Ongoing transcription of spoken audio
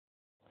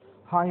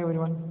Hi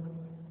everyone.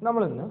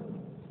 നമ്മൾ ഇന്ന്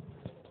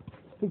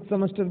 6th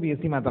semester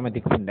BSc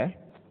Mathematics ന്റെ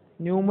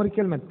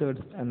Numerical methods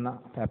എന്ന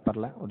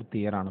പേപ്പറിലെ ഒരു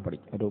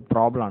ഒരു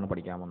പ്രോബ്ലം ആണ്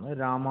പഠിക്കാൻ പോകുന്നത്.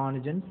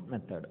 Ramanujan's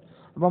method.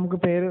 അപ്പോൾ നമുക്ക്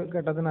പേര്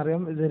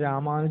കേട്ടതിനറിയാം ഇത്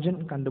രാമാനുജൻ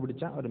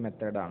കണ്ടുപിടിച്ച ഒരു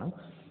മെത്തേഡാണ്.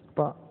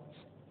 അപ്പോൾ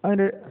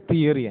അതിന്റെ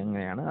തിയറി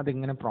എങ്ങനെയാണ്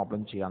അതെങ്ങനെ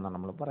പ്രോബ്ലം ചെയ്യാമെന്നാണ്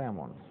നമ്മൾ പറയാൻ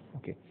പോകുന്നത്.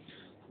 ഓക്കെ.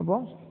 അപ്പോൾ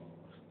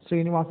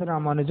Srinivasa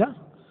Ramanuja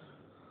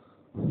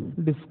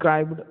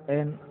described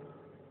an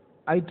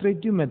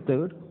iterative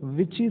method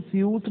which is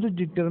used to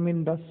determine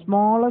the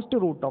smallest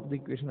root of the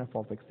equation f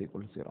of x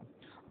equal to 0.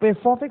 അപ്പോൾ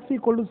f of x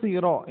equal to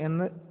 0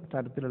 എന്ന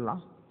തരത്തിലുള്ള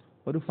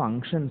ഒരു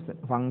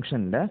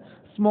ഫംഗ്ഷൻ്റെ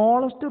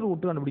സ്മോളസ്റ്റ്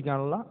റൂട്ട്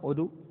കണ്ടുപിടിക്കാനുള്ള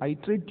ഒരു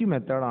ഐറ്ററേറ്റീവ്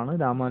മെത്തേഡാണ്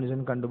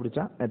രാമാനുജൻ കണ്ടുപിടിച്ച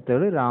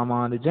മെത്തേഡ്,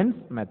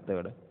 രാമാനുജൻസ്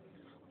മെത്തേഡ്.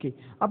 ഓക്കെ.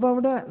 അപ്പോൾ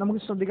അവിടെ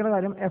നമുക്ക് ശ്രദ്ധിക്കേണ്ട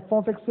കാര്യം എഫ്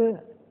ഓഫ് എക്സ്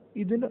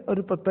ഇതിൻ്റെ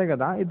ഒരു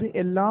പ്രത്യേകത, ഇത്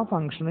എല്ലാ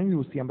ഫംഗ്ഷനും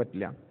യൂസ് ചെയ്യാൻ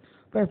പറ്റില്ല.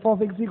 അപ്പോൾ F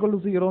of X equal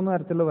to 0 എന്ന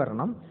തരത്തിൽ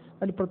വരണം.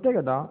 അതിൽ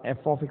പ്രത്യേകത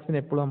എഫ് ഓഫ് എക്സിന്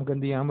എപ്പോഴും നമുക്ക്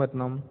എന്ത് ചെയ്യാൻ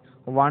പറ്റണം,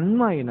 1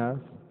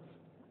 minus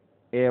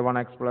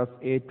a1x plus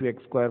a2x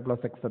square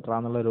plus etcetera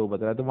എന്നുള്ള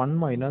രൂപത്തിൽ, അതായത് 1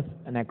 മൈനസ്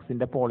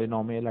എക്സിൻ്റെ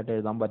പോളിനോമിയലായിട്ട്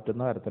എഴുതാൻ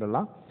പറ്റുന്ന തരത്തിലുള്ള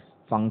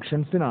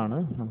ഫംഗ്ഷൻസിനാണ്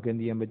നമുക്ക്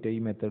എന്ത് ചെയ്യാൻ പറ്റുക,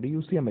 ഈ മെത്തേഡ്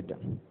യൂസ് ചെയ്യാൻ പറ്റുക.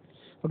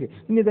 ഓക്കെ.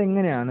 ഇനി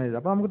ഇതെങ്ങനെയാണ് ഇത്?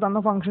 അപ്പോൾ നമുക്ക്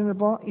തന്ന ഫംഗ്ഷൻ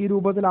ഇപ്പോൾ ഈ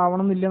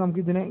രൂപത്തിലാവണം എന്നില്ല,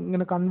 നമുക്ക് ഇതിനെ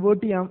ഇങ്ങനെ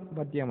കൺവേർട്ട് ചെയ്യാൻ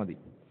പറ്റിയാൽ മതി.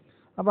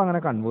 അപ്പോൾ അങ്ങനെ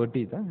കൺവേർട്ട്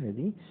ചെയ്ത്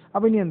എഴുതി.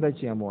 അപ്പോൾ ഇനി എന്താ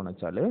ചെയ്യാൻ പോകുന്നത്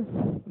വെച്ചാൽ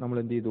നമ്മൾ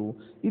എന്ത് ചെയ്തു,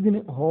 ഇതിന്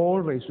ഹോൾ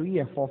റേസ് ടു, ഈ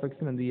എഫ് ഓഫ്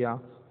എക്സിന് എന്ത് ചെയ്യുക,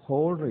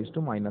 ഹോൾ റേസ്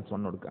ടു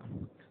 -1 കൊടുക്കുക.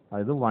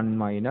 അതായത് 1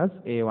 minus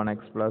a1x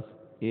plus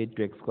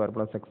a2x square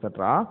plus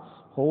etcetera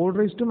whole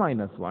raise to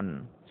 -1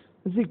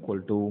 is equal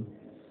to,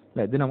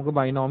 അല്ലേ, ഇത് നമുക്ക്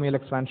ബൈനോമിയൽ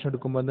എക്സ്പാൻഷൻ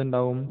എടുക്കുമ്പോൾ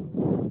എന്തുണ്ടാവും,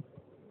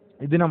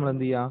 ഇത് നമ്മൾ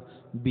എന്ത് ചെയ്യുക,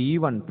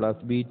 b1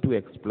 plus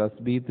b2x plus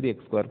b3x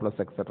square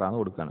plus etcetera എന്ന്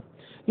കൊടുക്കുകയാണ്.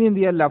 ഇനി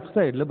എന്ത് ചെയ്യുക, ലെഫ്റ്റ്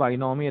സൈഡിൽ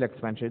ബൈനോമിയൽ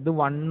എക്സ്പാൻഷൻ, ഇത്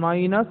 1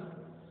 minus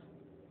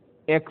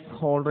X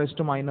whole raise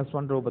to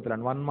 -1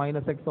 രൂപത്തിലാണ്. 1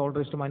 minus X whole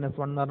raise to -1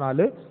 എന്ന് പറഞ്ഞാൽ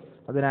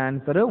അതിന്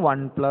answer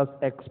 1 plus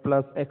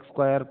X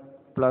square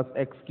plus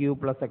X cube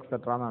plus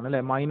etcetera എന്നാണ്,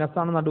 അല്ലേ. മൈനസ്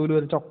ആണ് നടുവിൽ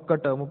വരെ ചൊക്ക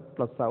ടേം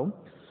പ്ലസ് ആവും.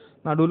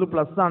 നടുവിൽ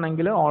പ്ലസ്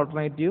ആണെങ്കിൽ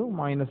ഓൾട്ടർനേറ്റീവ്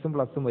മൈനസും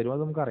പ്ലസും വരും,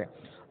 അത് നമുക്കറിയാം.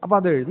 അപ്പോൾ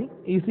അത് എഴുതി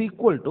ഈസ്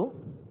ഈക്വൽ ടു,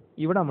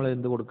 ഇവിടെ നമ്മൾ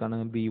എന്ത് കൊടുക്കുകയാണ്,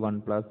 b1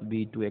 plus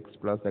b2x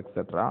plus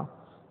etcetera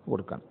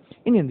കൊടുക്കുകയാണ്.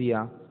 ഇനി എന്ത്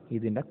ചെയ്യുക,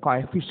 ഇതിൻ്റെ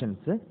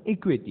കോഎഫിഷ്യൻസ്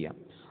ഇക്വേറ്റ് ചെയ്യാം.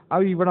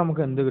 അപ്പോൾ ഇവിടെ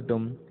നമുക്ക് എന്ത്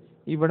കിട്ടും,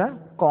 ഇവിടെ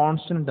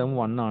കോൺസ്റ്റന്റ് ടേം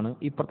 1 ആണ്,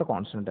 ഇപ്പുറത്തെ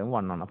കോൺസ്റ്റന്റ് ടേം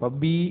 1 ആണ്. അപ്പോൾ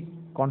ബി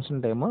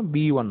കോൺസ്റ്റന്റ് ടേം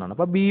b1 ആണ്.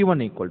 അപ്പോൾ b1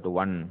 ഈക്വൽ ടു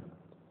 1.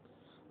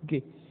 ഓക്കെ.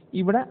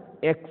 ഇവിടെ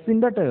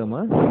എക്സിൻ്റെ ടേം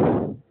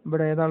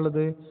ഇവിടെ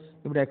ഏതാണുള്ളത്,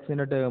 ഇവിടെ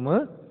എക്സിൻ്റെ ടേം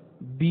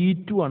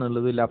b2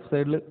 ആണുള്ളത്. ലെഫ്റ്റ്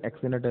സൈഡിൽ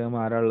എക്സിൻ്റെ ടേം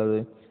ആരാളുള്ളത്,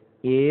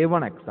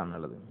 a1x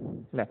ആണുള്ളത്,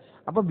 അല്ലേ.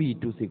 അപ്പോൾ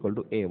b2 ഈക്വൽ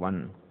ടു a1.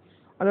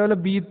 അതേപോലെ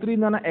b3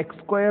 എന്ന് പറഞ്ഞാൽ എക്സ്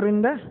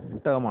സ്ക്വയറിൻ്റെ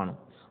ടേം ആണ്.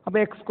 അപ്പോൾ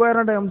എക്സ്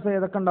സ്ക്വയറിൻ്റെ ടേംസ്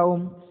ഏതൊക്കെ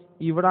ഉണ്ടാവും,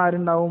 ഇവിടെ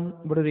ആരുണ്ടാവും,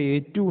 ഇവിടെ ഒരു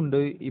a2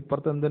 ഉണ്ട്,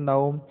 ഇപ്പുറത്ത്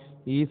എന്തുണ്ടാവും,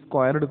 ഈ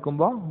സ്ക്വയർ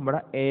എടുക്കുമ്പോൾ ഇവിടെ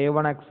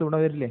a1x ഇവിടെ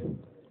വരില്ലേ.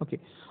 ഓക്കെ.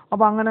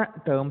 അപ്പോൾ അങ്ങനെ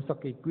ടേംസ്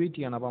ഒക്കെ ഇക്വേറ്റ്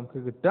ചെയ്യണം. അപ്പോൾ നമുക്ക്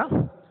കിട്ടുക,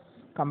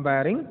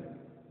 comparing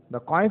the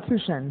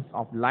coefficients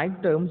of like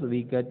terms we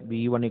get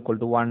b1 equal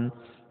to 1,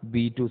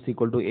 b2 is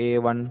equal to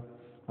a1.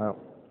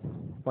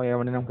 അപ്പോൾ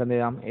a1 നമുക്ക് എന്ത്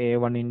ചെയ്യാം,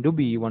 a1 ഇൻറ്റു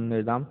b1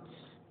 എഴുതാം.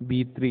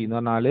 b3 എന്ന്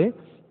പറഞ്ഞാൽ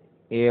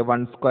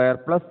a1 സ്ക്വയർ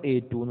പ്ലസ്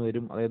a2 എന്ന്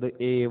വരും, അതായത്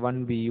a1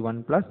 b1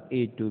 plus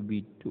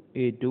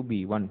a2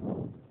 b1.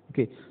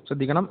 Okay.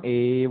 ശ്രദ്ധിക്കണം,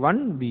 a1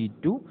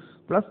 b2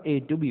 plus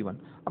a2 b1.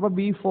 അപ്പോൾ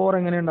b4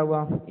 എങ്ങനെ ഉണ്ടാവുക,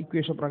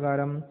 ഇക്വേഷൻ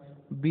പ്രകാരം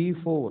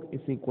b4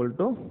 is equal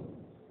to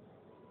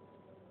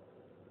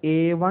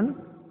a1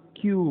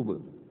 cube.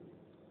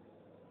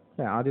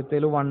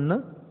 ആദ്യത്തേൽ 1,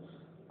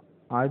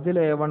 ആദ്യത്തിൽ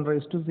a1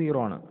 റേസ് ടു 0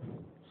 ആണ്,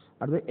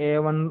 അടുത്ത്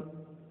a1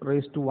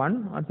 റേസ് ടു 1,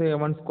 അടുത്ത്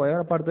a1 സ്ക്വയർ.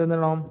 അപ്പോൾ അടുത്ത്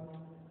എന്തുണ്ടാവും,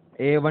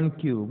 a1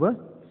 ക്യൂബ്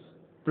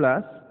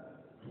പ്ലസ്,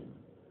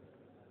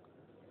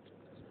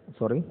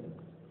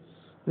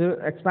 ഇത്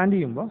എക്സ്പാൻഡ്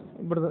ചെയ്യുമ്പോൾ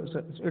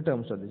ഇവിടുത്തെ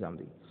ടേം ശ്രദ്ധിച്ചാൽ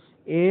മതി,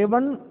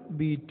 a1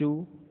 b2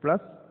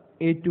 plus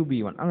a2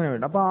 b1 അങ്ങനെ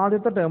വേണ്ട. അപ്പോൾ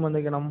ആദ്യത്തെ ടേം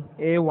എന്തെങ്കിലും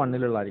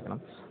a1-ലുള്ളതായിരിക്കണം.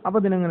 അപ്പോൾ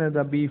ഇതിനെങ്ങനെ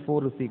എഴുതാം,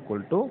 b4 is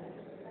equal to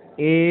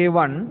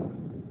a1.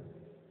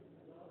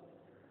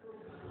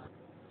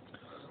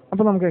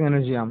 അപ്പോൾ നമുക്ക് എങ്ങനെ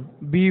ചെയ്യാം,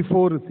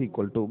 b4 is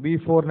equal to,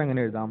 b4-നെ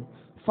എങ്ങനെ എഴുതാം,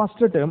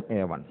 ഫസ്റ്റ് ടേം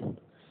a1,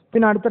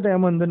 പിന്നെ അടുത്ത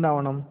ടേം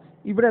എന്തുണ്ടാവണം,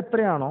 ഇവിടെ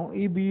എത്രയാണോ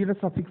ഈ ബിയുടെ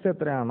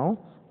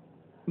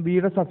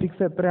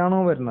സഫിക്സ് എത്രയാണോ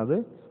വരുന്നത്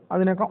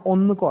അതിനേക്കാൾ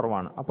 1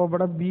 കുറവാണ്. അപ്പോൾ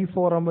ഇവിടെ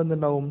b4 ആകുമ്പോൾ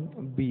എന്തുണ്ടാവും,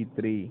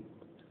 b3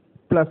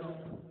 പ്ലസ്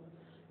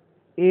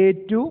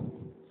a2,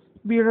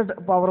 ബിയുടെ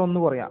പവർ 1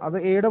 കുറയാം, അത്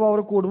എയുടെ പവർ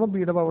കൂടുമ്പോൾ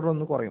ബിയുടെ പവർ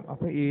 1 കുറയും.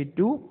 അപ്പോൾ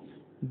a2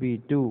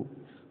 b2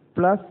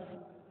 plus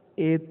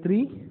a3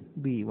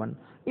 b1.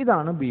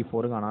 ഇതാണ്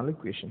b4 കാണാനുള്ള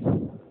ഇക്വേഷൻ.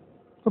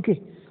 ഓക്കെ.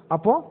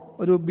 അപ്പോൾ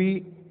ഒരു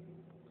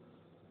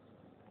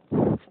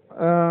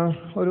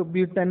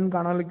b10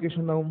 കാണാനുള്ള ഇക്വേഷൻ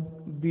ഉണ്ടാവും,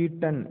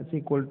 b10 is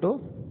equal to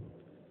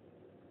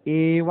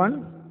a1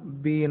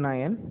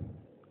 b9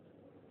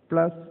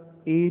 plus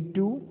a2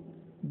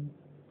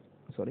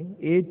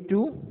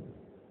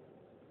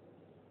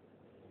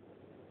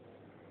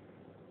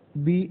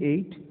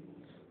 b8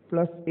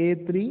 plus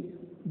a3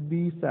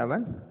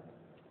 b7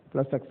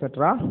 plus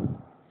etcetera.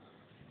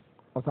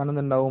 അവസാനം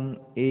എന്തുണ്ടാവും,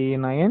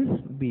 a9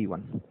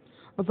 b1.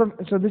 അപ്പോൾ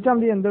ശ്രദ്ധിച്ചാൽ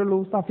മതി എന്തേ ഉള്ളൂ,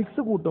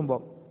 സഫിക്സ്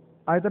കൂട്ടുമ്പോൾ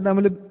ആദ്യത്തെ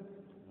ടേമിൽ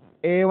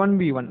A1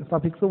 B1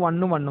 സഫിക്സ്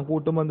 1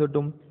 കൂട്ടുമ്പോൾ എന്ത്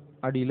കിട്ടും,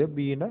 അടിയിൽ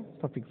ബിയുടെ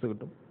സഫിക്സ്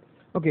കിട്ടും.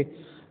 ഓക്കെ,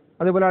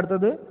 അതേപോലെ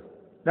അടുത്തത്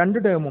രണ്ട്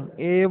ടേമും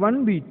A1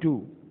 B2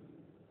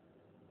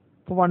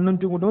 അപ്പോൾ 1 ഉം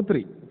 2 കൂട്ടുമ്പോൾ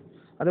 3.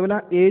 അതേപോലെ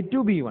A2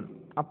 B1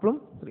 അപ്പോഴും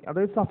 3.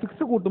 അതായത്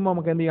സഫിക്സ് കൂട്ടുമ്പോൾ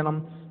നമുക്ക് എന്ത് ചെയ്യണം,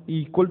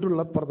 ഈക്വൽ ടു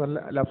ഉള്ള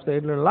ലെഫ്റ്റ്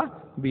സൈഡിലുള്ള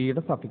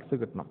ബിയുടെ സഫിക്സ്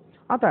കിട്ടണം.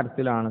 ആ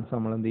തരത്തിലാണ്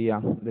നമ്മൾ എന്ത്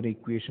ചെയ്യുക, ഇതിൻ്റെ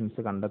ഇക്വേഷൻസ്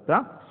കണ്ടെത്തുക.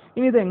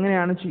 ഇനി ഇത്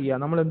എങ്ങനെയാണ് ചെയ്യുക,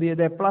 നമ്മൾ എന്ത് ചെയ്യുക,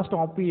 ഇത് എപ്പോഴാണ്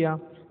സ്റ്റോപ്പ്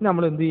ചെയ്യുക, ഇനി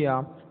നമ്മൾ എന്ത്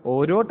ചെയ്യുക,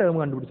 ഓരോ ടേം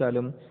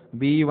കണ്ടുപിടിച്ചാലും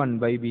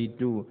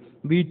B1/B2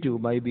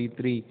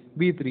 B2/B3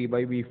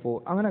 B3/B4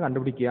 അങ്ങനെ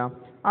കണ്ടുപിടിക്കുക.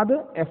 അത്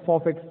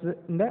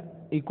f(x)ന്റെ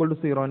ഈക്വൽ ടു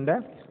 0ന്റെ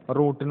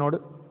റൂട്ടിനോട്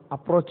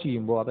അപ്രോച്ച്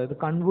ചെയ്യുമ്പോൾ, അതായത്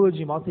കൺവേർജ്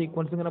ചെയ്യുമ്പോൾ ആ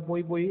സീക്വൻസ് ഇങ്ങനെ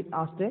പോയി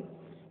ലാസ്റ്റ്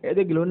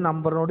ഏതെങ്കിലും ഒരു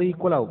നമ്പറിനോട്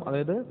ഈക്വൽ ആവും.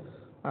 അതായത്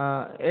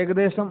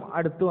ഏകദേശം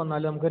അടുത്ത്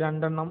വന്നാൽ നമുക്ക്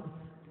രണ്ടെണ്ണം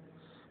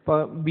ഇപ്പോൾ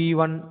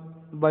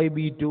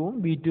B1/B2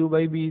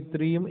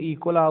 B2/B3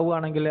 ഈക്വൽ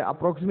ആവുകയാണെങ്കിൽ,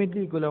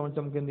 അപ്രോക്സിമേറ്റ്ലി ഈക്വൽ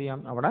ആവുമ്പോൾ നമുക്ക് എന്ത്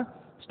ചെയ്യാം, അവിടെ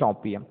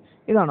സ്റ്റോപ്പ് ചെയ്യാം.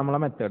 ഇതാണ് നമ്മളെ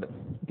മെത്തേഡ്.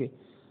 ഓക്കെ,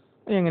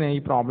 എങ്ങനെയാണ് ഈ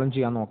പ്രോബ്ലം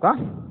ചെയ്യാൻ നോക്കാം.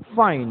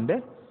 Find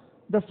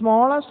the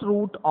smallest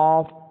root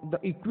of the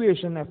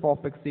equation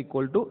f(x) =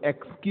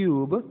 x³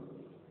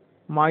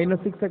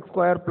 - 6x²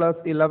 +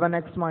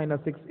 11x -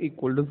 6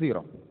 =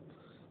 0.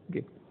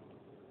 Okay,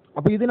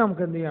 അപ്പോൾ ഇത്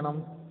നമുക്ക് എന്ത് ചെയ്യണം,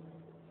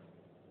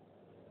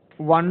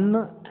 1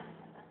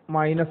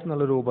 മൈനസ്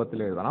എന്നുള്ള രൂപത്തിൽ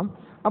എഴുതണം.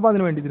 അപ്പോൾ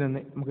അതിന് വേണ്ടി ഇതിനെ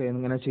നമുക്ക്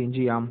എങ്ങനെ ചേഞ്ച്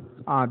ചെയ്യാം,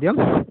 ആദ്യം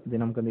ഇത്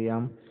നമുക്ക് എന്ത്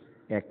ചെയ്യാം,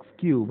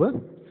 x³ -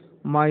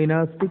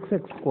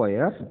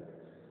 6x²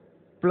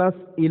 +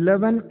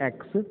 11x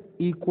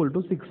 =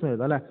 6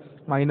 എഴുതാം അല്ലേ.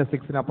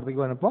 -6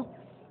 അപ്പുറത്തേക്ക് വന്നപ്പോൾ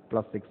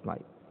 +6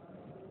 ആയി.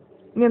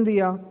 ഇനി എന്ത്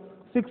ചെയ്യുക,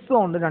 6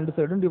 കൊണ്ട് രണ്ട്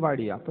സൈഡും ഡിവൈഡ്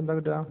ചെയ്യുക. അപ്പോൾ എന്താ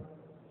കിട്ടുക,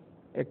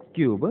 x³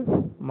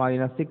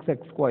 -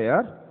 6x²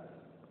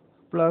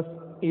 +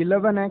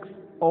 11x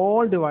 /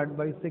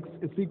 6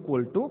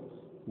 =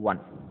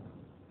 1.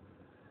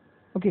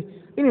 ഓക്കെ,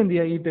 ഇനി എന്ത്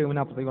ചെയ്യുക, ഈ ടേമിനെ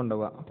അപ്പുറത്തേക്ക്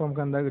കൊണ്ടുപോവുക. അപ്പോൾ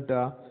നമുക്ക് എന്താ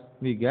കിട്ടുക,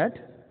 we get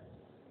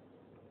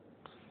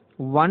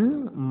 1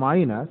 -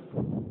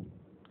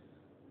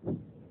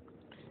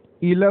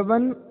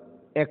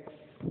 11x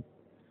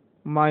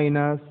 -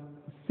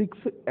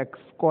 6x²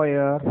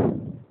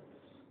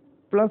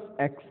 +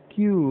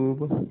 x³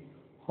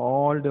 /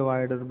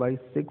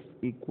 6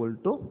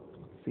 =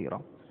 0.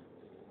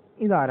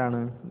 ഇതാരാണ്,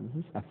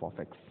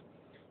 f(x).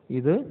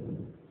 ഇത്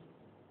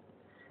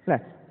അല്ലേ,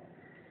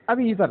 അത്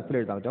ഈ തരത്തിൽ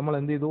എഴുതാൻ പറ്റും. നമ്മൾ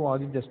എന്ത് ചെയ്തു,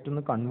 ആദ്യം ജസ്റ്റ്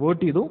ഒന്ന്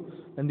കൺവേർട്ട് ചെയ്തു.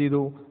 എന്ത്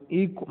ചെയ്തു, ഈ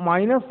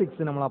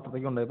 -6 നമ്മൾ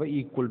അപ്പുറത്തേക്ക് കൊണ്ടുപോയപ്പോൾ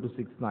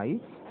 =6 ആയി.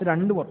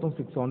 രണ്ട് പുറത്തും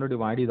 6 കൊണ്ട്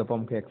ഡിവൈഡ് ചെയ്തപ്പോൾ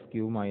നമുക്ക് x³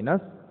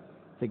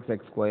 -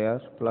 6x²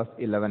 +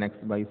 11x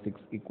 / 6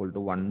 =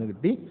 1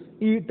 കിട്ടി.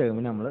 ഈ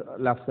ടേമിന് നമ്മൾ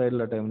ലെഫ്റ്റ്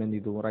സൈഡിലുള്ള ടേമിന് എന്ത്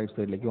ചെയ്തു, റൈറ്റ്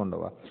സൈഡിലേക്ക്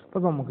കൊണ്ടുപോകാം. അപ്പോൾ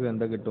നമുക്ക്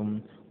എന്താ കിട്ടും,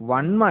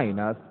 1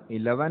 -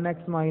 11x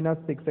 -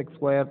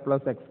 6x²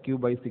 + x³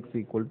 / 6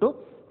 =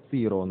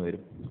 0 എന്ന്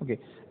വരും. ഓക്കെ,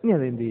 ഇനി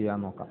അത് എന്ത് ചെയ്യാൻ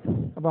നോക്കാം.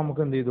 അപ്പോൾ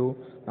നമുക്ക് എന്ത് ചെയ്തു,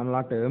 നമ്മൾ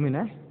ആ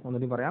ടേമിനെ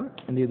ഒന്നുകൂടി പറയാം.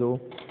 എന്ത് ചെയ്തു,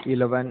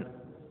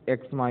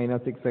 11x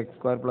 -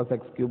 6x² +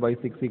 x³ /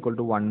 6 =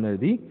 1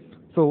 എഴുതി.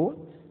 സോ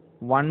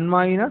 1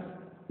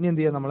 - ഇനി എന്ത്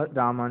ചെയ്യാം, നമ്മൾ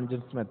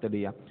രാമാനുജൻസ് മെത്തേഡ്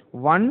ചെയ്യാം.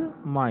 1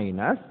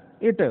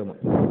 - ഈ term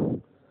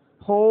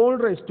whole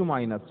raise to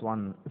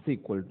 -1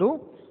 =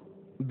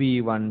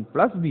 B1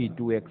 +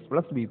 B2x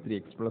 +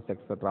 B3x +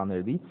 etc എന്ന്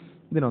എഴുതി.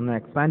 ഇതിനൊന്ന്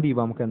എക്സ്പാൻഡ്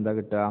ചെയ്യുമ്പോൾ നമുക്ക് എന്താ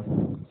കിട്ടുക,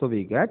 സോ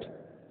വി ഗെറ്റ്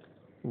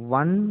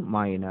 1 -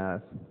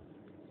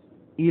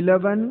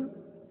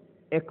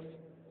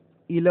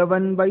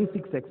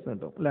 11/6x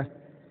കിട്ടും അല്ലേ.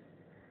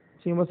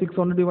 ചെയ്യുമ്പോൾ 6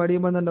 കൊണ്ട് ഡിവൈഡ്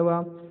ചെയ്യുമ്പോൾ എന്താ,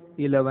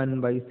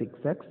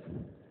 11/6x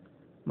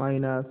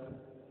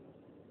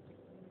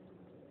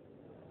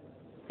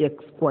 -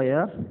 x²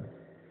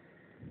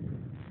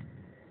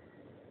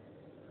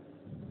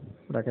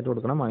 ബ്രാക്കറ്റ്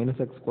കൊടുക്കണം,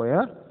 -x²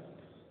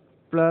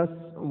 +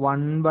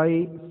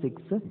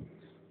 1/6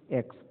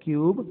 x³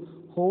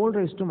 whole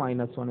raise to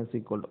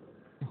 -1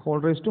 whole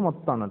raise to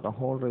മൊത്തമാണ് കേട്ടോ,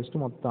 whole raise to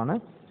മൊത്തമാണ്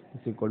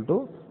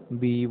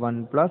B1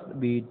 +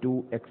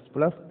 B2x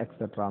 +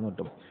 etc എന്ന്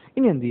കിട്ടും.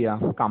 ഇനി എന്ത്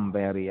ചെയ്യുക,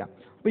 കമ്പയർ ചെയ്യുക.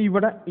 അപ്പോൾ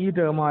ഇവിടെ ഈ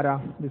ടേം ആരാ,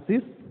 ദിസ്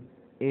ഈസ്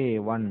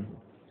A1,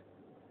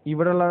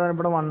 ഇവിടെ ഉള്ളത്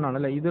ഇവിടെ 1 ആണ്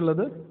അല്ലേ.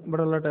 ഇതുള്ളത്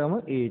ഇവിടെ ഉള്ള ടേം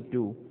A2,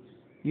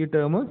 ഈ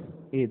ടേം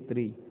A3.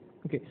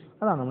 ഓക്കെ,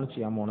 അതാണ് നമ്മൾ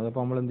ചെയ്യാൻ പോകുന്നത്.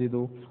 അപ്പോൾ നമ്മൾ എന്ത്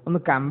ചെയ്തു, ഒന്ന്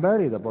കമ്പയർ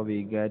ചെയ്തപ്പോൾ വി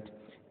ഗെറ്റ്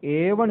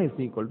A1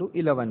 =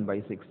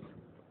 11/6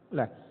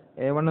 അല്ലേ.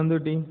 A1 എന്ത്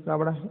കിട്ടി,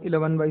 അവിടെ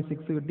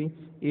 11/6 കിട്ടി.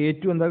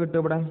 A2 എന്താ കിട്ടുക,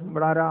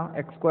 ഇവിടെ ആരാ,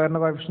 x²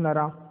 കോഎഫിഷ്യന്റ്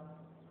ആരാ,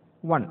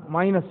 1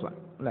 -1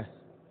 അല്ലേ,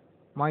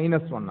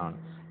 -1 ആണ്.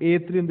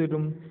 A3 എന്ത്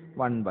കിട്ടും,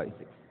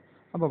 1/6.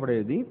 അപ്പോൾ ഇവിടെ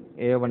എഴുതി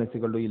A1 =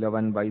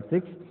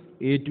 11/6,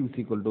 A2 =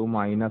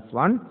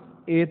 -1,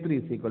 A3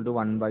 =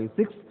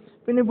 1/6.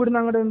 പിന്നെ ഇവിടുന്ന്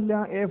അങ്ങോട്ട് എന്തില്ല,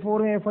 A4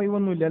 A5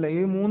 ഒന്നും ഇല്ല അല്ലേ, ഈ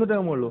 3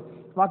 ടേമേ ഉള്ളൂ,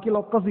 ബാക്കിയുള്ള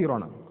ഒക്കെ 0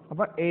 ആണ്.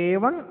 അപ്പോൾ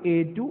A1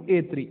 A2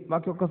 A3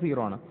 ബാക്കിയൊക്കെ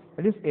 0 ആണ്.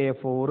 That is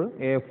A4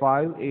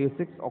 A5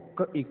 A6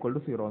 ഒക്കെ =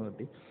 0 എന്ന്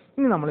കിട്ടി.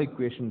 ഇനി നമ്മൾ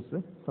ഇക്വേഷൻസ്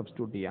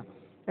സബ്സ്റ്റിറ്റ്യൂട്ട് ചെയ്യാം.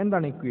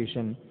 എന്താണ്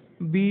ഇക്വേഷൻ,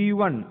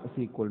 B1 =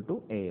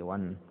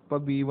 A1. അപ്പോൾ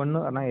B1 എന്ന്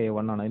പറഞ്ഞാൽ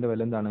A1 ആണ്, അതിൻ്റെ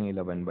വില എന്താണ്,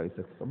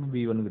 11/6. അപ്പോൾ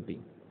B1 കിട്ടി.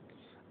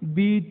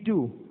 B2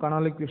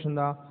 കാണാനുള്ള ഇക്വേഷൻ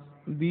എന്താ,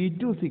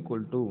 B1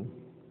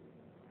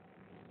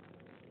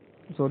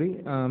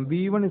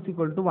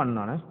 = 1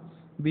 ആണ്.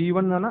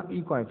 B1 എന്ന് പറഞ്ഞാൽ ഈ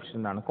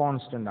കോഎഫിഷ്യൻ്റ് ആണ്,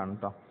 കോൺസ്റ്റൻ്റ് ആണ്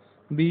കേട്ടോ.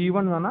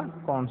 B1 എന്ന് പറഞ്ഞാൽ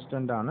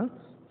കോൺസ്റ്റൻ്റ് ആണ്.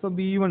 So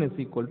B1 is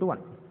equal to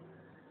 1.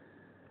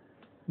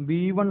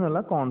 B1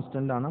 എന്നുള്ള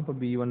കോൺസ്റ്റൻ്റ് ആണ്. അപ്പോൾ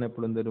B1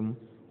 എപ്പോഴും തരും,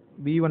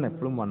 B1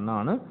 എപ്പോഴും 1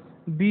 ആണ്.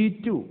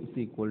 B2 is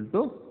equal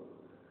to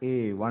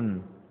A1.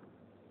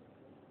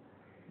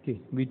 Okay,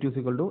 B2 is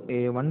equal to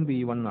A1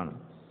 B1 ആണ്.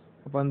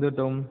 അപ്പോൾ എന്ത്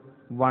കിട്ടും?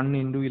 1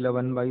 into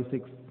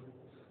 11/6.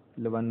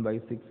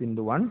 11/6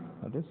 into 1,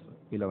 that is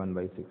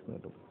 11/6 എന്ന്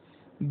കിട്ടും.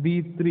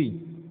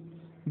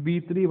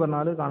 B3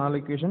 പറഞ്ഞാൽ കാണാനുള്ള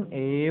equation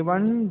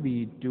A1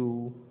 B2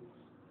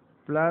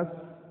 plus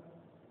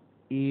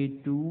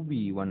A2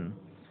 B1.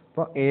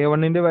 അപ്പോൾ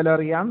A1ൻ്റെ വില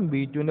അറിയാം,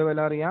 B2ൻ്റെ വില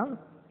അറിയാം,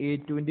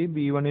 A2ൻ്റെയും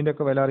B1ൻ്റെ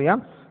ഒക്കെ വില അറിയാം.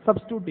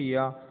 സബ്സ്റ്റിറ്റ്യൂട്ട്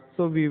ചെയ്യുക.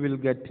 So we will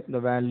get the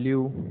value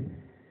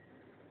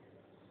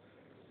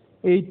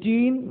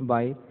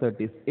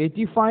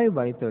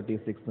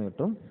 85/36 എന്ന്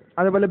കിട്ടും.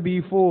 അതേപോലെ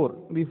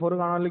B4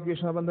 കാണാനുള്ള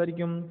ഇക്വേഷൻ അപ്പോൾ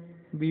എന്തായിരിക്കും?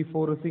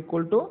 B4 is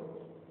equal to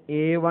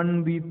A1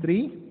 B3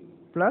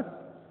 plus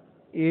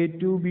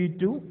A2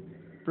 B2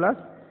 plus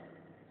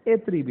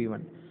A3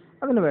 B1.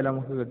 അതിൻ്റെ വില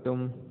നമുക്ക് കിട്ടും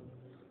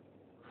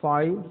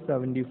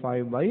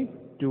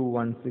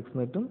 575/216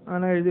 എന്ന് കിട്ടും.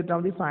 അങ്ങനെ എഴുതിയിട്ടാൽ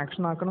മതി.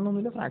 ഫ്രാക്ഷൻ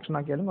ആക്കണമെന്നൊന്നുമില്ല, ഫ്രാക്ഷൻ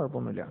ആക്കിയാലും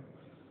കുഴപ്പമൊന്നുമില്ല.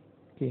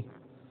 ഓക്കെ,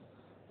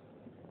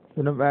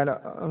 ഇതിൻ്റെ വില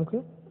നമുക്ക്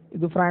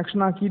ഇത് ഫ്രാക്ഷൻ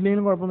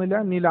ആക്കിയില്ലെങ്കിലും കുഴപ്പമൊന്നുമില്ല.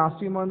 ഇനി ലാസ്റ്റ്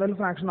ചെയ്യുമ്പോൾ എന്തായാലും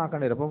ഫ്രാക്ഷൻ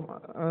ആക്കേണ്ടി വരും. അപ്പം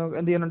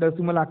എന്ത് ചെയ്യണം?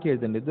 ഡെസിമൽ ആക്കി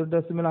എഴുതേണ്ടത്. ഇത്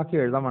ഡെസിമൽ ആക്കി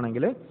എഴുതാൻ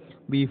വേണമെങ്കിൽ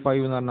B5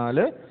 എന്ന് പറഞ്ഞാൽ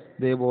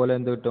ഇതേപോലെ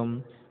എന്ത് കിട്ടും?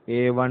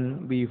 A1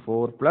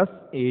 B4 plus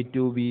A2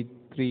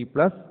 B3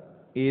 plus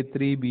A3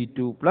 B2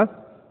 plus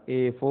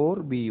A4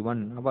 B1.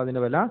 അപ്പോൾ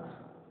അതിൻ്റെ വില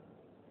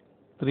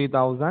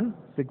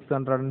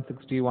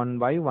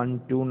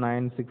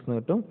 3661/1296 എന്ന്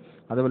കിട്ടും.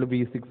 അതേപോലെ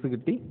B6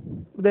 കിട്ടി.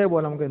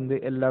 ഇതേപോലെ നമുക്ക്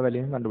എല്ലാ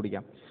വിലയും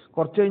കണ്ടുപിടിക്കാം.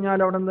 കുറച്ച് കഴിഞ്ഞാൽ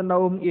അവിടെ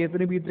എന്തുണ്ടാവും?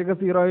 A3 B3 ഒക്കെ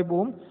 0 ആയി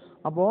പോവും.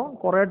 അപ്പോൾ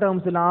കുറേ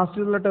ടേംസ്,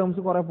 ലാസ്റ്റിലുള്ള ടേംസ്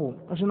കുറേ പോവും.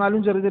 പക്ഷെ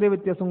എന്നാലും ചെറിയ ചെറിയ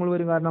വ്യത്യാസങ്ങൾ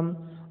വരും. കാരണം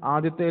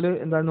ആദ്യത്തേൽ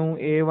എന്താണ്?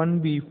 A1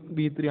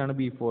 B3 ആണ്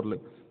B4ൽ.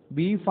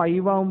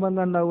 B5 ആകുമ്പോൾ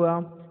എന്താ ഉണ്ടാവുക?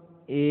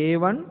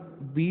 A1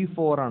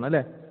 B4 ആണ്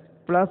അല്ലേ,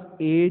 പ്ലസ്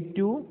A2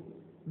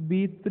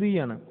 B3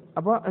 ആണ്.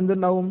 അപ്പോൾ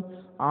എന്തുണ്ടാവും?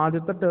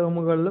 ആദ്യത്തെ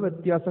ടേമുകളിൽ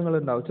വ്യത്യാസങ്ങൾ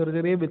ഉണ്ടാവും, ചെറിയ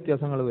ചെറിയ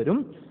വ്യത്യാസങ്ങൾ വരും.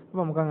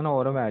 അപ്പോൾ നമുക്ക് അങ്ങനെ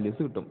ഓരോ വാല്യൂസ്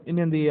കിട്ടും. ഇനി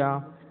എന്ത് ചെയ്യുക?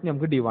 ഇനി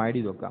നമുക്ക് ഡിവൈഡ്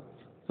ചെയ്ത് നോക്കാം.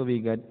 സോ വി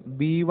ഗെറ്റ്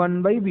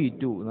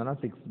B1/B2 എന്ന് പറഞ്ഞാൽ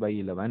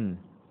 6/11.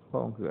 അപ്പോൾ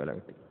നമുക്ക് വില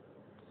കിട്ടി.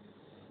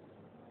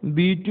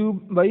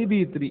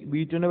 B2/B3,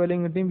 B2ൻ്റെ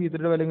വിലയും കിട്ടി,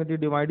 B3യുടെ വിലയും കിട്ടി.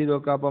 ഡിവൈഡ് ചെയ്ത്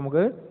നോക്കാം. അപ്പോൾ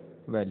നമുക്ക്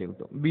വാല്യൂ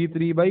കിട്ടും.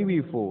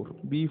 B3/B4,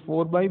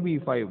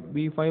 B4/B5,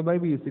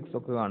 B5/B6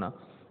 ഒക്കെ കാണാം.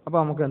 അപ്പോൾ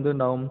നമുക്ക്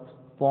എന്തുണ്ടാവും?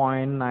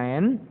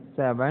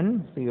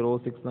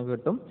 0.9706 എന്ന്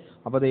കിട്ടും.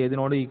 അപ്പോൾ അത്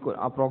ഏതിനോട് ഈക്വൽ?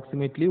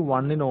 അപ്രോക്സിമേറ്റ്ലി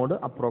 1നോട്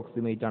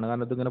അപ്രോക്സിമേറ്റ് ആണ്.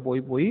 കാരണം ഇതിങ്ങനെ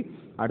പോയി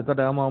അടുത്ത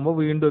ടേം ആകുമ്പോൾ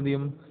വീണ്ടും എന്ത്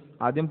ചെയ്യും?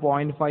 ആദ്യം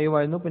 0.5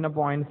 ആയിരുന്നു, പിന്നെ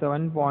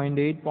 0.7,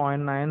 0.8,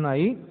 0.9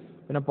 ആയി,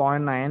 പിന്നെ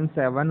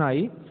 0.97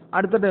 ആയി.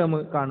 അടുത്ത ടേം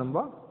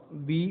കാണുമ്പോൾ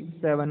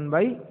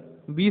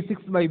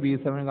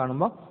B6/B7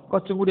 കാണുമ്പോൾ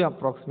കുറച്ചും കൂടി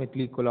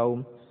അപ്രോക്സിമേറ്റ്ലി ഈക്വൽ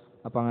ആവും.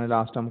 അപ്പോൾ അങ്ങനെ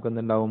ലാസ്റ്റ് നമുക്ക്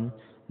എന്തുണ്ടാവും?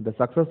 The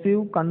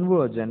successive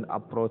convergent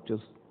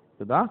approaches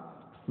to the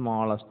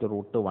smallest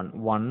root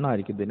 1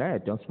 ആയിരിക്കും ഇതിൻ്റെ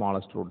ഏറ്റവും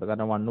സ്മോളസ്റ്റ് റൂട്ട്.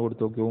 കാരണം 1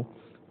 കൊടുത്ത് നോക്കൂ,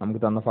 നമുക്ക്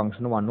തന്ന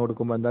ഫംഗ്ഷന് 1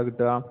 കൊടുക്കുമ്പോൾ എന്താ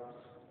കിട്ടുക?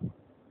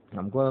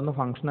 നമുക്ക് തന്ന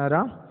ഫംഗ്ഷൻ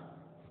ആരാ?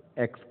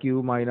 x³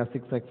 -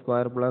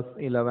 6x² +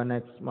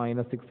 11x -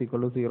 6 =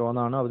 0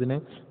 എന്നാണ്. അതിന്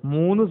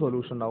 3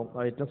 സൊല്യൂഷൻ ഉണ്ടാവും.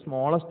 ഏറ്റവും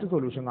സ്മോളസ്റ്റ്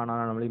സൊല്യൂഷൻ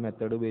കാണാനാണ് നമ്മൾ ഈ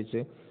മെത്തേഡ്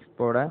ഉപയോഗിച്ച്.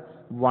 ഇപ്പോൾ ഇവിടെ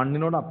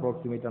 1നോട്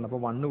അപ്രോക്സിമേറ്റ് ആണ്.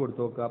 അപ്പോൾ 1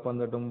 കൊടുത്ത് നോക്കുക. അപ്പോൾ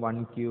എന്ത് കിട്ടും?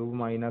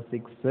 1³ -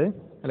 6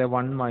 അല്ലെ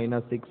 1 -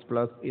 6 +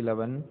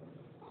 11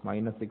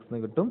 - 6 എന്ന്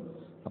കിട്ടും.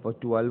 അപ്പോൾ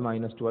 12 -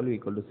 12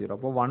 = 0.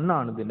 അപ്പോൾ 1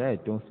 ആണ് ഇതിൻ്റെ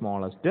ഏറ്റവും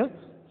സ്മോളസ്റ്റ്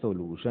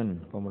സൊല്യൂഷൻ.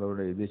 അപ്പോൾ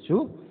നമ്മളിവിടെ എഴുതിച്ചു.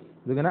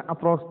 ഇതിങ്ങനെ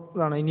അപ്രോക്സ്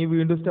ആണ്. ഇനി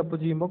വീണ്ടും സ്റ്റെപ്പ്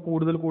ചെയ്യുമ്പോൾ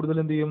കൂടുതൽ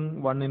എന്ത് ചെയ്യും?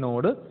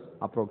 1നോട്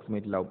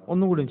അപ്രോക്സിമേറ്റിലാവും.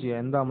 ഒന്നുകൂടി ചെയ്യാം.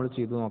 എന്താ നമ്മൾ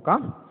ചെയ്തു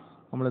നോക്കാം.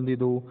 നമ്മൾ എന്ത്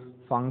ചെയ്തു?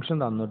 ഫംഗ്ഷൻ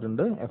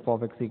തന്നിട്ടുണ്ട്,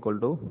 f(x)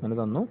 അങ്ങനെ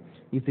തന്നു.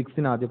 ഈ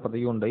 6ന് ആദ്യം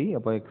പ്രത്യേകം ഉണ്ടായി.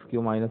 അപ്പോൾ x³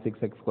 -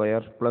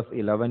 6x² +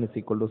 11 =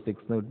 6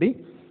 എന്ന് കിട്ടി.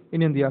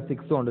 ഇനി എന്ത് ചെയ്യുക?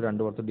 6 കൊണ്ട്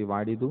 2 പുറത്ത്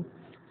ഡിവൈഡ് ചെയ്തു.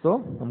 സോ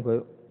നമുക്ക്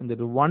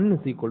എന്തൊരു 1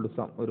 =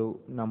 ഒരു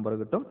നമ്പർ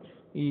കിട്ടും.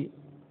 ഈ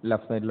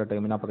ലെഫ്റ്റ് സൈഡിലെ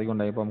ടേമിന് അപ്പുറത്തേക്ക്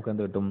ഉണ്ടായപ്പോൾ നമുക്ക്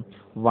എന്ത് കിട്ടും?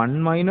 1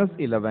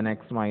 - 11x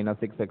 -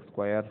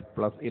 6x²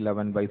 +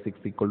 11/6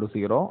 =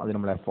 0. അത്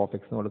നമ്മൾ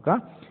f(x) എന്ന് കൊടുക്കുക.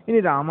 ഇനി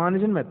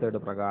രാമാനുജൻ മെത്തേഡ്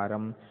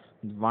പ്രകാരം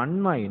 1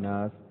 -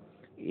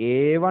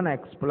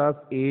 a1x +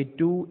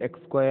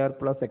 a2x²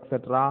 + etc.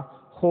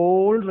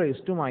 whole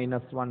raised to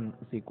 -1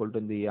 =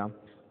 എന്ത് ചെയ്യുക?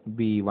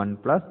 b1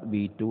 +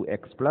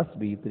 b2x +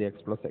 b3x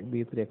 +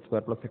 b3x²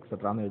 + etc.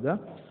 എന്ന് എഴുതുക.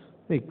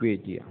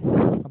 ഇക്വേറ്റ് ചെയ്യുക.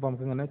 അപ്പോൾ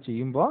നമുക്കിങ്ങനെ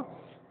ചെയ്യുമ്പോൾ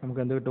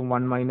നമുക്ക് എന്ത് കിട്ടും?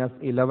 1 -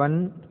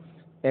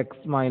 11x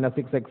 -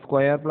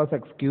 6x² +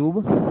 x³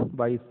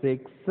 /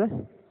 6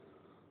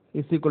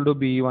 =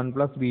 b1 +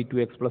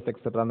 b2x +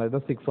 etc. അതായത്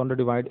 6 കൊണ്ട്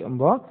ഡിവൈഡ്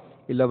ചെയ്യുമ്പോൾ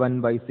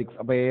 11/6.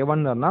 അപ്പോൾ a1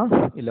 എന്ന് പറഞ്ഞാൽ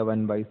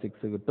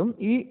 11/6 കിട്ടും.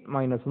 ഈ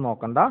മൈനസ്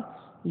നോക്കണ്ട,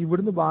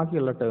 ഇവിടുന്ന്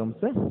ബാക്കിയുള്ള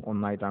ടേംസ്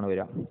ഒന്നായിട്ടാണ്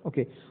വരിക.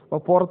 ഓക്കെ, അപ്പോൾ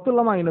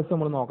പുറത്തുള്ള മൈനസ്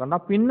നമ്മൾ നോക്കണ്ട,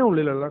 പിന്നെ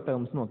ഉള്ളിലുള്ള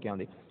ടേംസ് നോക്കിയാൽ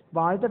മതി.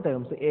 അപ്പോൾ ആദ്യത്തെ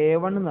ടേംസ്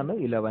a1 എന്ന് പറഞ്ഞാൽ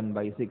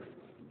 11/6,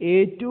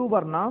 a2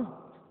 പറഞ്ഞാൽ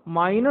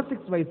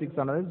 -6/6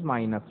 ആണ്, അതായത്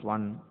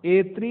 -1,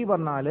 a3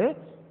 പറഞ്ഞാൽ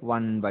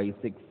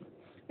 1/6,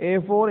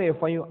 a4,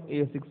 a5,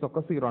 a6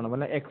 ഒക്കെ 0 ആണ്.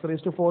 അല്ല x⁴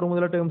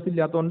 മുതലുള്ള ടേംസ്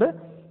ഇല്ലാത്തതുകൊണ്ട്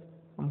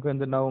നമുക്ക്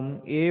എന്തുണ്ടാവും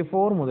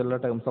A4 മുതലുള്ള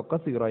ടേംസ് ഒക്കെ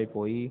 0 ആയി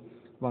പോയി.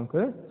 അപ്പോൾ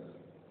നമുക്ക്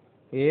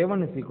A1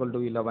 is equal to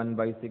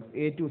 11/6,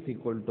 A2 is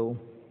equal to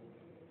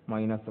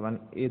 -1,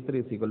 A3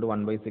 is equal to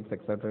 1/6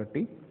 etc.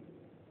 കിട്ടി.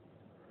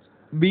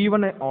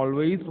 B1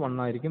 ഓൾവേസ് 1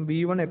 ആയിരിക്കും.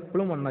 B1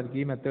 എപ്പോഴും 1 ആയിരിക്കും.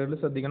 ഈ മെത്തേഡിൽ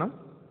ശ്രദ്ധിക്കണം.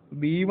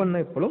 B1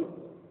 എപ്പോഴും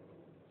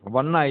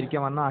 1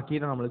 ആയിരിക്കാം. 1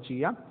 ആക്കിയിട്ടാണ് നമ്മൾ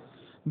ചെയ്യുക.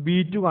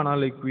 B2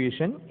 കാണാനുള്ള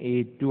ഇക്വേഷൻ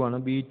A2 ആണ്.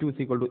 B2 is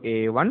equal to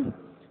A1.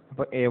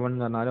 അപ്പോൾ A1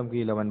 എന്ന് പറഞ്ഞാൽ നമുക്ക്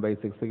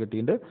 11/6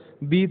 കിട്ടിയിട്ടുണ്ട്.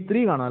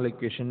 B3 കാണാനുള്ള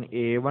equation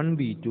A1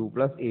 B2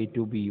 plus A2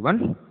 B1.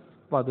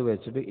 അപ്പോൾ അത്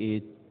വെച്ചിട്ട്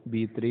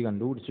B3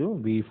 കണ്ടുപിടിച്ചു.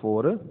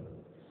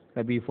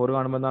 B4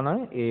 കാണുമ്പോൾ എന്താണ്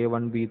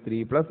A1 B3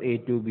 plus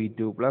A2 B2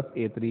 plus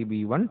A3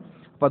 B1.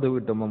 അപ്പോൾ അത്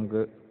കിട്ടുമ്പോൾ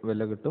നമുക്ക്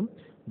വില കിട്ടും.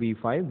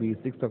 B5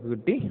 B6 ഒക്കെ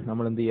കിട്ടി.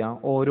 നമ്മൾ എന്ത്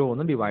ചെയ്യുക,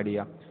 ഓരോന്നും ഡിവൈഡ്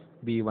ചെയ്യുക.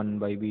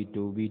 B1/B2,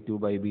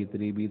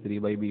 B2/B3,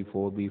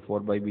 B3/B4,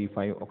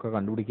 B4/B5 ഒക്കെ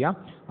കണ്ടുപിടിക്കുക.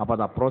 അപ്പോൾ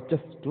അത്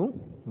അപ്രോച്ചസ് ടു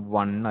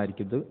 1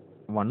 ആയിരിക്കും. ഇത്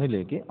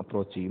 1ലേക്ക്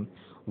അപ്രോച്ച് ചെയ്യും.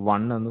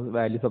 1 എന്ന്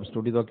വാല്യൂ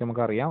സബ്സ്റ്റിറ്റ്യൂട്ട് ചെയ്തൊക്കെ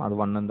നമുക്കറിയാം. അത്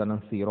 1 എന്താണ്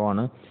 0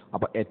 ആണ്.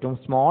 അപ്പോൾ ഏറ്റവും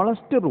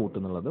സ്മോളസ്റ്റ് റൂട്ട്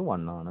എന്നുള്ളത്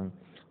 1 ആണ്.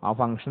 ആ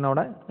ഫംഗ്ഷൻ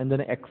അവിടെ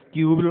എന്താണ് എക്സ്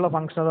ക്യൂബിലുള്ള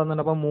ഫംഗ്ഷൻ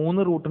തന്നിട്ട് അപ്പോൾ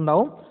 3 റൂട്ട്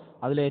ഉണ്ടാവും.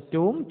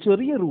 അതിലേറ്റവും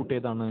ചെറിയ റൂട്ട്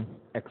ഏതാണ്?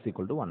 x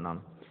 = 1 ആണ്.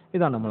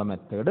 ഇതാണ് നമ്മളെ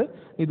മെത്തേഡ്.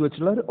 ഇത്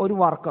വെച്ചുള്ള ഒരു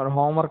വർക്കാണ്,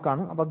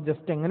 ഹോംവർക്കാണ്. അപ്പോൾ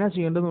ജസ്റ്റ് എങ്ങനെയാണ്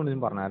ചെയ്യേണ്ടതെന്ന്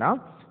ഞാൻ പറഞ്ഞുതരാം.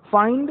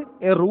 Find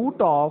A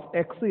root of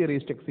x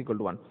e⁻x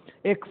 = 1.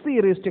 x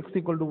e⁻x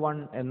 = 1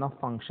 എന്ന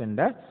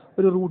ഫംഗ്ഷൻ്റെ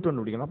ഒരു റൂട്ട്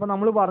കണ്ടുപിടിക്കണം. അപ്പോൾ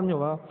നമ്മൾ പറഞ്ഞു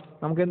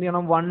നമുക്ക് എന്ത്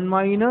ചെയ്യണം, 1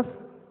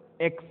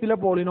 - x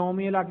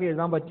പോളിനോമിയലാക്കി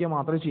എഴുതാൻ പറ്റിയാൽ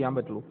മാത്രമേ ചെയ്യാൻ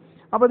പറ്റുള്ളൂ.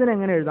 അപ്പോൾ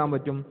ഇതിനെങ്ങനെ എഴുതാൻ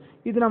പറ്റും?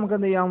 ഇത് നമുക്ക്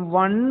എന്ത് ചെയ്യാം,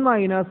 1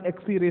 - x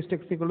e⁻x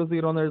 =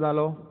 0 എന്ന്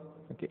എഴുതാമല്ലോ.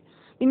 ഓക്കെ.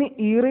 ഇനി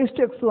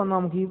e⁻x വന്നാൽ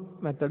നമുക്ക് ഈ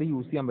മെത്തേഡ്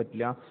യൂസ് ചെയ്യാൻ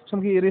പറ്റില്ല. പക്ഷെ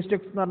നമുക്ക്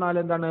e⁻x എന്ന് പറഞ്ഞാൽ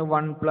എന്താണ്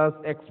 1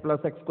 + x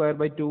 +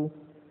 x²/2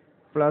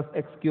 +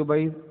 x³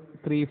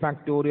 3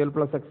 factorial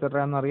 + etc.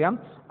 എന്നറിയാം.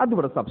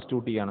 അതിവിടെ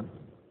സബ്സ്റ്റിറ്റ്യൂട്ട് ചെയ്യണം.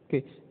 ഓക്കെ.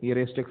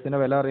 e⁻xന്റെ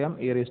വില അറിയാം.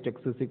 e⁻x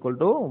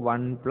 =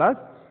 1 +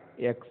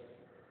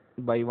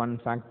 x/1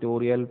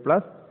 factorial +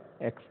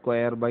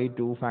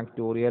 x²/2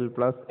 factorial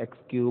 +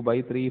 x³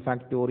 3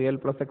 factorial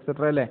 + etc.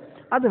 അല്ലേ?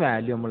 അത്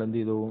വാല്യൂ നമ്മൾ എന്ത്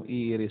ചെയ്തു, ഈ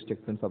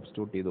e⁻x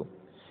സബ്സ്റ്റിറ്റ്യൂട്ട് ചെയ്തു.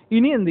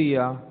 ഇനി എന്ത്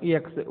ചെയ്യുക, ഈ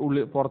എക്സ്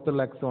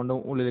പുറത്തുള്ള എക്സ് കൊണ്ട്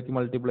ഉള്ളിലേക്ക്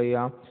മൾട്ടിപ്ലൈ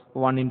ചെയ്യുക.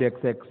 1 × x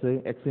x,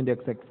 x × x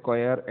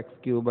x²,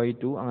 x³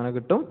 2 അങ്ങനെ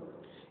കിട്ടും.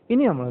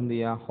 ഇനി നമ്മൾ എന്ത്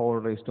ചെയ്യുക, ഹോൾ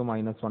റേസ് ടു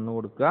 -1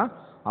 കൊടുക്കുക.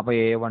 അപ്പോൾ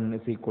A1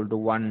 =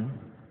 1.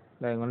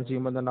 അങ്ങനെ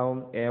ചെയ്യുമ്പോൾ എന്തുണ്ടാവും,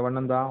 A1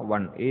 എന്താ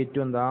 1,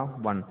 A2 എന്താ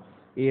 1,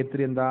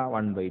 A3 എന്താ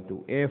 1/2,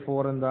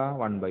 A4 എന്താ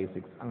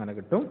 1/6 അങ്ങനെ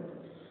കിട്ടും.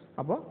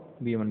 അപ്പോൾ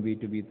B1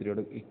 B2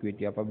 B3യോട് ഇക്വേറ്റ്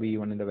ചെയ്യുക. അപ്പോൾ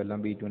B1ൻ്റെ വില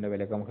B2ൻ്റെ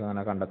വിലയൊക്കെ നമുക്ക്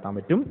അങ്ങനെ കണ്ടെത്താൻ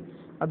പറ്റും.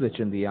 അത്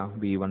വെച്ച് എന്ത് ചെയ്യുക,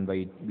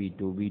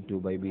 B1/B2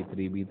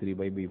 B2/B3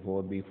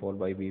 B3/B4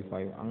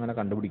 B4/B5 അങ്ങനെ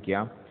കണ്ടുപിടിക്കുക.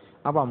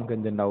 അപ്പോൾ നമുക്ക്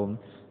എന്തുണ്ടാവും,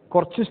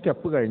 കുറച്ച്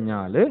സ്റ്റെപ്പ്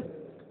കഴിഞ്ഞാൽ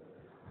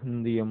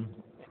എന്ത് ചെയ്യും,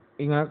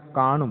 ഇങ്ങനെ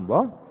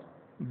കാണുമ്പോൾ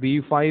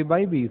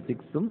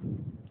B5/B6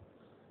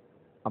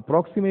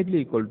 approximately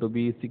equal to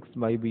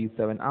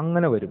B6/B7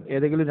 അങ്ങനെ വരും.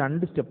 ഏതെങ്കിലും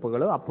 2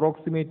 സ്റ്റെപ്പുകൾ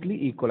അപ്രോക്സിമേറ്റ്ലി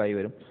ഈക്വൽ ആയി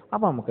വരും.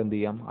 അപ്പോൾ നമുക്ക് എന്ത്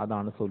ചെയ്യാം,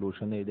 അതാണ്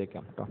സൊല്യൂഷൻ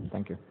എഴുതിയേക്കാം കേട്ടോ.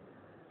 Thank you.